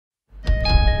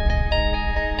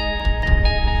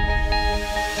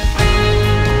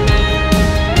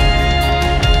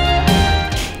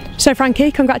So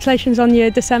Frankie, congratulations on your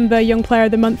December Young Player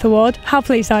of the Month award. How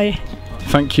pleased are you?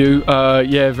 Thank you.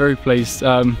 Yeah, very pleased.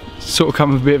 Sort of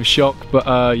come with a bit of a shock,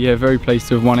 but yeah, very pleased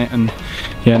to have won it, and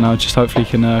yeah, no, just hopefully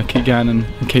can keep going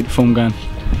and keep the form going.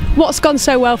 What's gone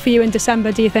so well for you in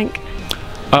December, do you think?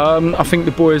 I think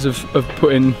the boys have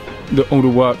put in all the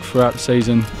work throughout the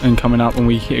season and coming up, and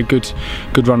we hit a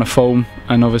good run of form,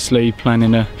 and obviously playing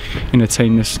in a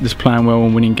team that's playing well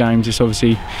and winning games, this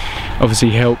obviously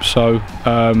helps. So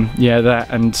yeah, that,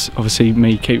 and obviously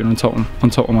me keeping on top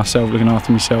of myself, looking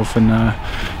after myself, and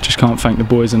just can't thank the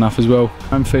boys enough as well.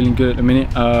 I'm feeling good at the minute.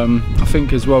 I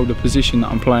think as well the position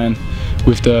that I'm playing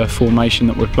with the formation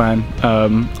that we're playing,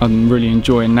 I'm really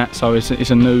enjoying that. So it's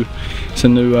a new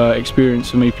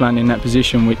experience for me playing in that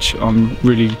position, which I'm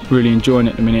really enjoying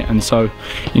at the minute. And so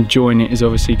enjoying it is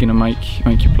obviously going to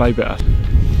make you play better.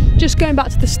 Just going back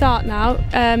to the start now,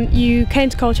 you came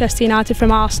to Colchester United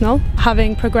from Arsenal,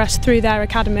 having progressed through their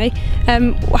academy.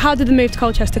 How did the move to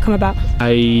Colchester come about?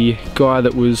 A guy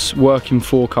that was working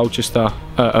for Colchester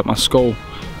at my school,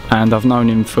 and I've known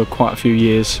him for quite a few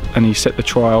years, and he set the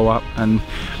trial up and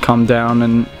come down,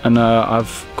 and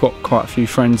I've got quite a few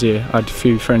friends here. I had a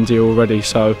few friends here already,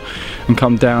 so, and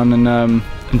come down and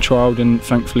trialled, and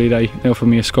thankfully they offered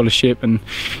me a scholarship, and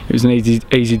it was an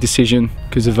easy decision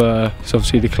because of it's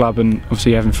obviously the club and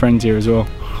obviously having friends here as well.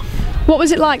 What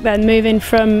was it like then, moving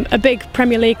from a big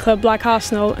Premier League club like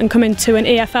Arsenal and coming to an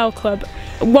EFL club?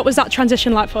 What was that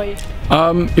transition like for you?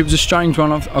 It was a strange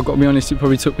one. I've got to be honest, it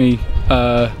probably took me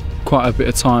quite a bit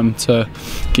of time to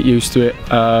get used to it.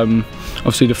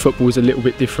 Obviously the football was a little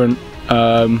bit different,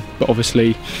 but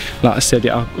obviously, like I said,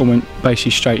 I went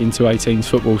basically straight into 18s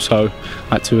football, so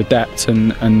I had to adapt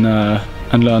and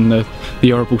learn the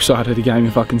horrible side of the game,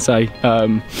 if I can say,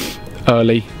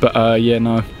 early. But yeah,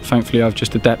 no, thankfully I've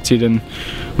just adapted and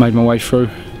made my way through.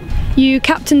 You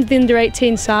captained the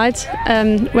under-18 side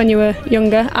when you were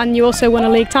younger, and you also won a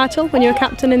league title when you were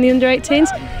captain in the under-18s.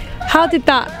 How did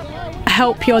that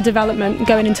help your development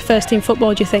going into first team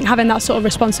football, do you think, having that sort of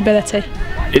responsibility?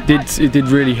 It did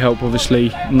really help,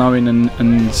 obviously, knowing and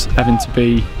having to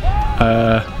be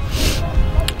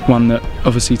one that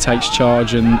obviously takes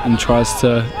charge and tries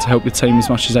to help the team as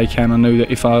much as they can. I knew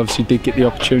that if I obviously did get the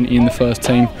opportunity in the first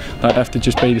team, I'd have to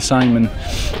just be the same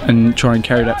and try and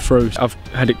carry that through. I've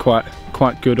had it quite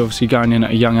good, obviously, going in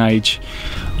at a young age,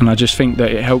 and I just think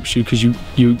that it helps you because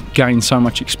you gain so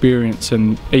much experience,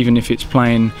 and even if it's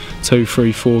playing 2,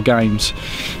 3, 4 games,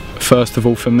 first of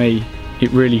all for me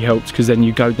it really helps because then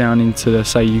you go down into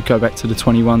say you go back to the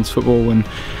 21s football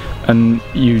and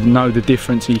you know the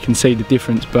difference, you can see the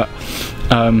difference, but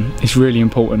it's really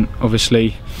important.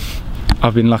 Obviously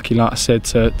I've been lucky, like I said,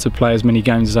 to play as many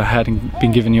games as I had and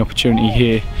been given the opportunity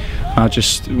here. I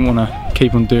just want to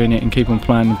keep on doing it and keep on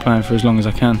playing for as long as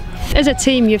I can. As a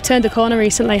team, you've turned a corner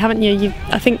recently, haven't you?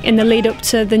 I think in the lead up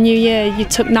to the new year you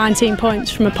took 19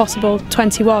 points from a possible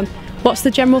 21. What's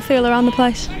the general feel around the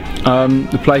place?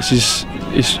 The place is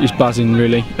buzzing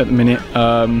really at the minute.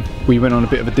 We went on a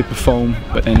bit of a dip of form,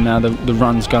 but then now the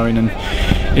run's going, and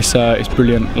it's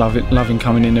brilliant. Loving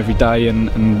coming in every day, and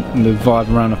the vibe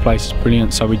around the place is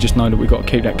brilliant. So we just know that we've got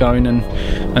to keep that going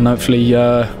and hopefully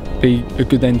be a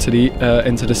good end to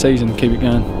the season. Keep it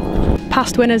going.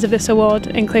 Past winners of this award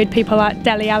include people like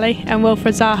Dele Alli and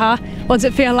Wilfred Zaha. What does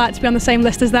it feel like to be on the same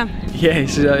list as them? Yeah,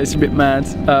 it's a bit mad.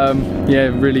 Yeah,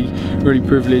 really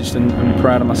privileged and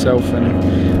proud of myself,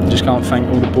 and just can't thank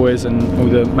all the boys and all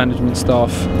the management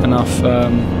staff enough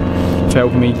for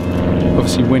helping me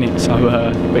obviously win it. So,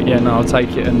 but yeah, no, I'll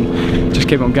take it and just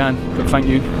keep on going. But thank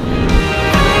you.